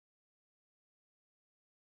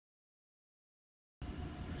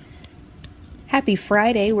Happy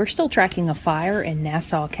Friday. We're still tracking a fire in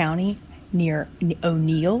Nassau County near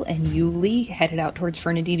O'Neill and Yulee, headed out towards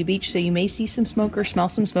Fernandina Beach, so you may see some smoke or smell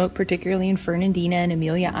some smoke, particularly in Fernandina and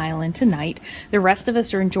Amelia Island tonight. The rest of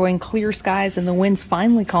us are enjoying clear skies, and the winds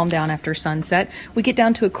finally calm down after sunset. We get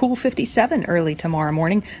down to a cool 57 early tomorrow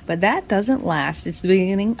morning, but that doesn't last. It's the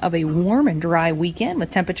beginning of a warm and dry weekend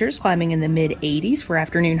with temperatures climbing in the mid-80s for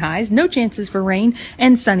afternoon highs. No chances for rain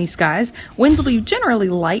and sunny skies. Winds will be generally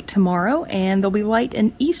light tomorrow, and they'll be light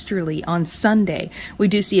and easterly on Sunday. We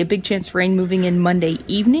do see a big chance for rain moving in Monday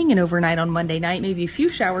evening and overnight on Monday night. Maybe a few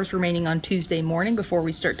showers remaining on Tuesday morning before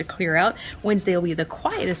we start to clear out. Wednesday will be the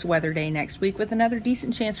quietest weather day next week, with another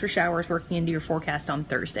decent chance for showers working into your forecast on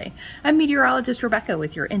Thursday. I'm meteorologist Rebecca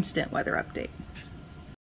with your instant weather update.